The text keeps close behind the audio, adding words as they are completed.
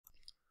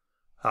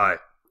Hi,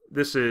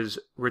 this is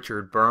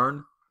Richard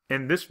Byrne.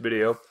 In this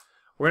video,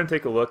 we're going to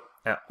take a look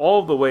at all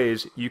of the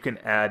ways you can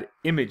add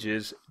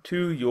images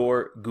to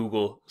your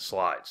Google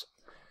Slides.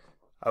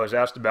 I was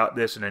asked about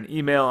this in an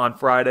email on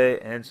Friday,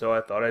 and so I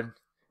thought I'd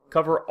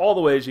cover all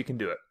the ways you can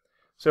do it.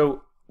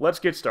 So let's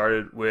get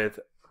started with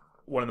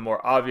one of the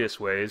more obvious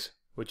ways,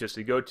 which is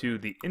to go to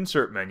the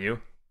Insert menu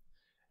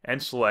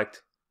and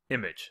select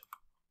Image.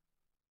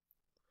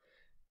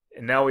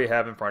 And now we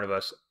have in front of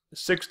us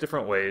 6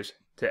 different ways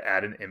to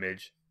add an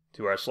image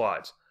to our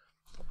slides.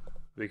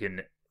 We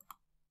can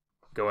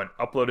go and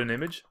upload an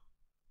image.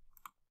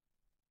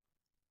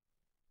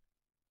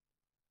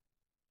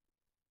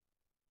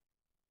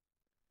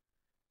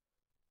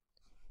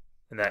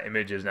 And that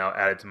image is now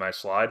added to my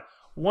slide.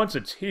 Once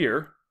it's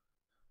here,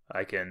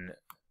 I can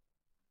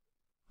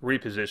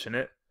reposition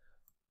it.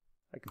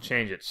 I can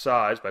change its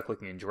size by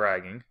clicking and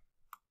dragging.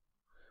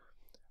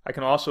 I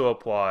can also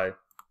apply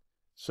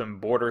some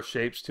border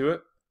shapes to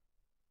it.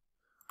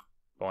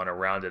 I want to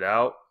round it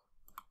out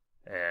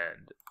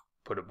and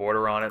put a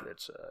border on it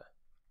that's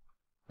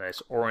a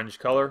nice orange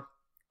color.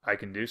 I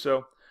can do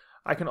so.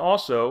 I can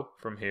also,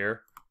 from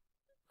here,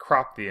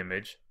 crop the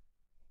image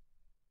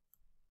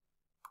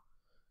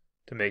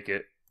to make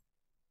it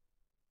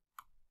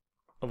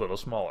a little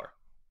smaller.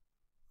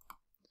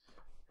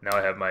 Now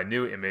I have my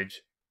new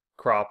image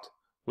cropped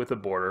with a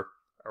border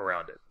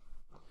around it.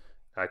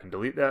 I can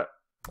delete that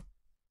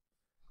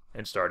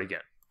and start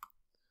again.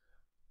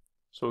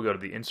 So we'll go to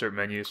the Insert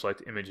menu,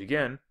 select Image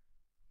again,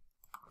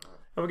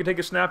 and we can take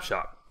a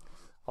snapshot.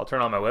 I'll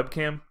turn on my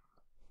webcam.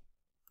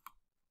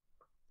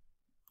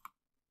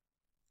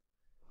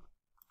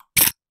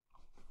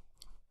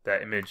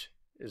 That image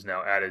is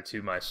now added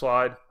to my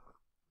slide,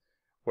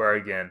 where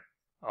again,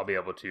 I'll be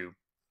able to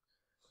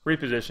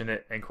reposition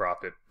it and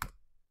crop it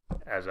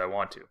as I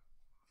want to.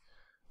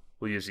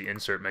 We'll use the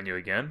Insert menu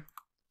again,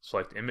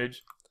 select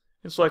Image,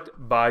 and select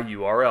By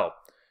URL.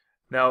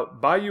 Now,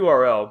 By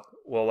URL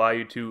will allow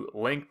you to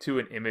link to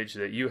an image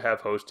that you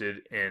have hosted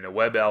in a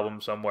web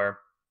album somewhere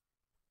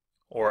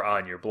or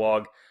on your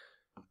blog.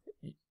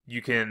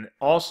 You can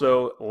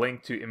also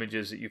link to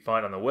images that you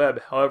find on the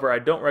web. However, I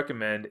don't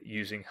recommend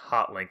using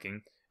hot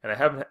linking, and I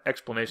have an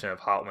explanation of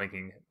hot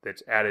linking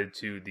that's added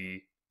to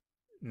the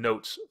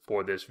notes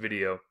for this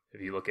video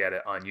if you look at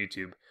it on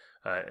YouTube,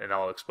 and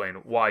I'll explain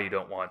why you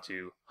don't want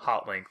to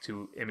hot link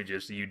to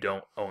images that you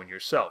don't own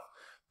yourself.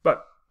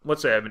 But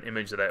let's say I have an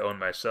image that I own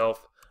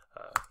myself.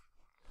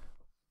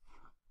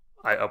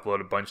 I upload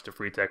a bunch to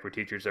Free Tech for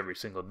Teachers every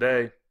single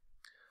day.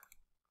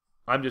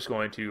 I'm just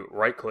going to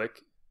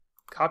right-click,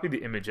 copy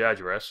the image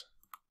address,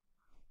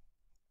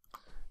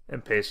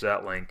 and paste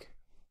that link,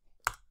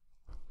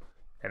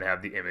 and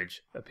have the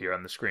image appear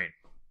on the screen.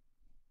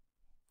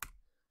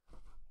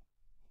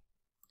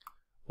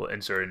 We'll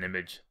insert an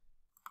image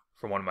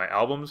from one of my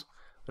albums.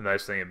 The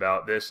nice thing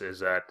about this is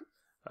that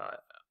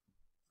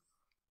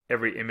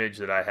every image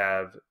that I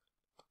have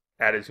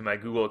added to my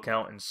Google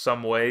account in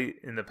some way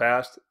in the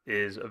past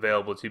is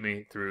available to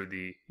me through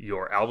the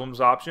Your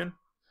Albums option.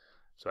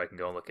 So I can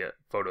go and look at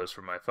photos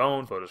from my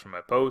phone, photos from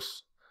my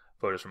posts,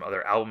 photos from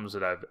other albums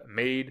that I've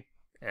made,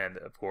 and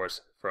of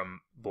course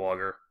from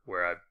Blogger,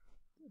 where I've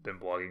been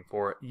blogging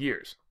for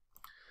years.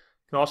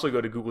 You can also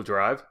go to Google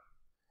Drive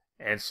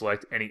and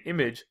select any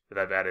image that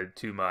I've added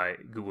to my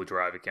Google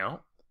Drive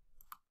account.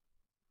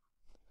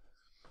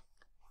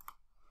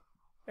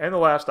 And the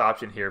last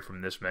option here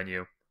from this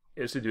menu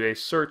is to do a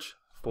search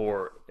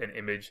for an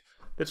image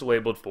that's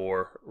labeled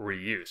for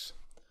reuse.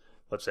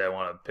 Let's say I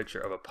want a picture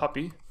of a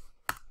puppy,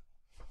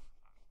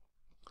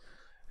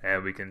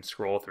 and we can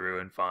scroll through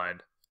and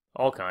find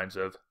all kinds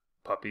of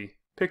puppy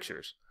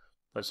pictures.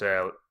 Let's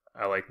say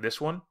I like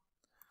this one.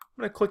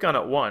 I'm going to click on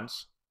it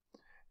once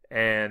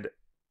and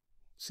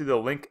see the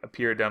link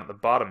appear down at the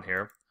bottom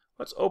here.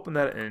 Let's open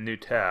that in a new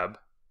tab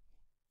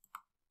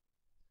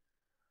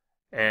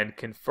and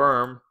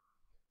confirm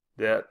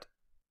that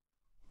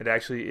it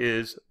actually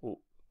is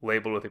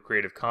labeled with a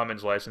Creative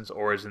Commons license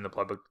or is in the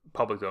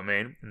public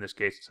domain. In this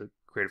case, it's a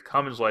Creative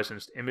Commons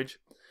licensed image.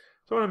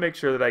 So I want to make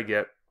sure that I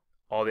get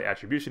all the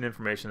attribution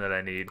information that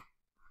I need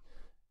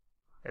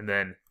and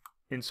then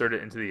insert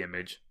it into the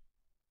image.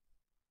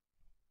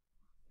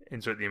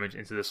 Insert the image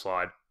into the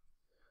slide.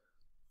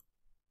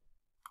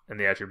 And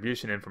the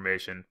attribution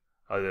information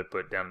I'll either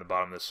put down at the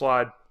bottom of the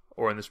slide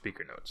or in the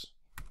speaker notes.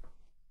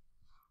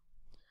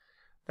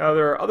 Now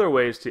there are other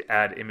ways to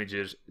add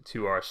images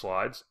to our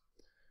slides.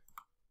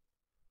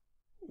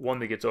 One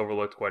that gets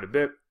overlooked quite a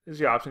bit is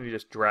the option to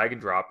just drag and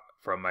drop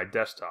from my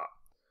desktop.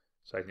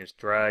 So I can just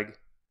drag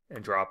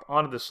and drop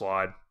onto the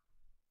slide.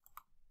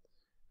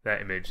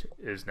 That image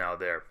is now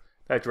there.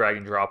 That drag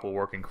and drop will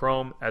work in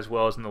Chrome as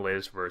well as in the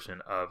latest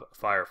version of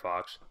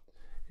Firefox.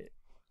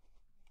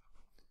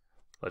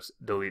 Let's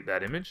delete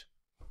that image.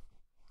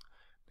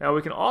 Now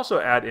we can also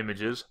add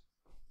images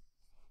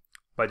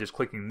by just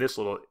clicking this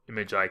little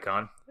image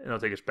icon, and it'll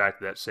take us back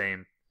to that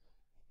same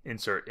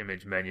Insert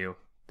Image menu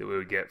that we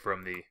would get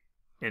from the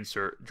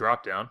Insert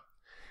dropdown.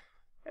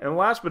 And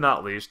last but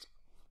not least,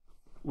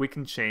 we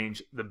can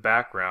change the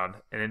background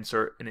and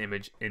insert an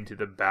image into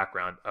the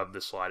background of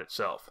the slide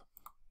itself.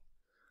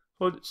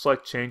 We'll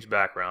select Change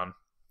Background.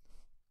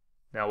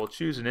 Now we'll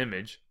choose an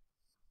image.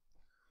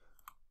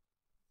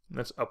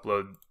 Let's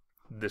upload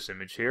this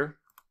image here.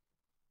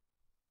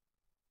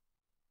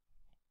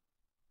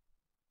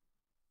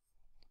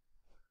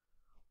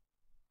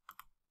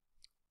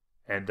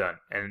 And done.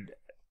 And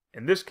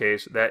in this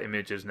case, that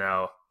image is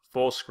now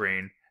full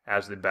screen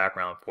as the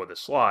background for the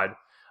slide.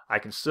 I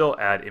can still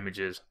add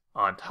images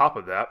on top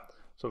of that.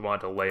 So if I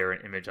want to layer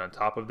an image on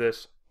top of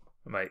this,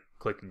 I might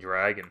click and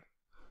drag and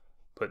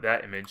put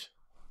that image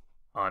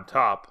on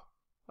top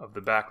of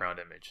the background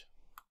image,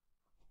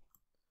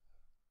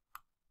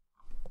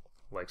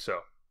 like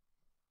so.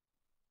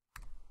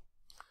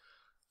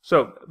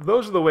 So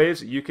those are the ways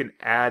that you can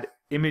add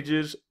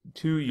images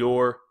to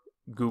your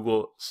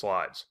Google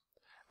Slides.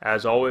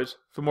 As always,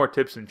 for more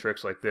tips and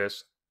tricks like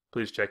this,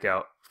 please check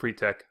out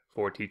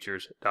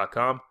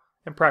freetech4teachers.com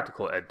and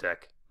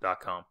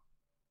practicaledtech.com.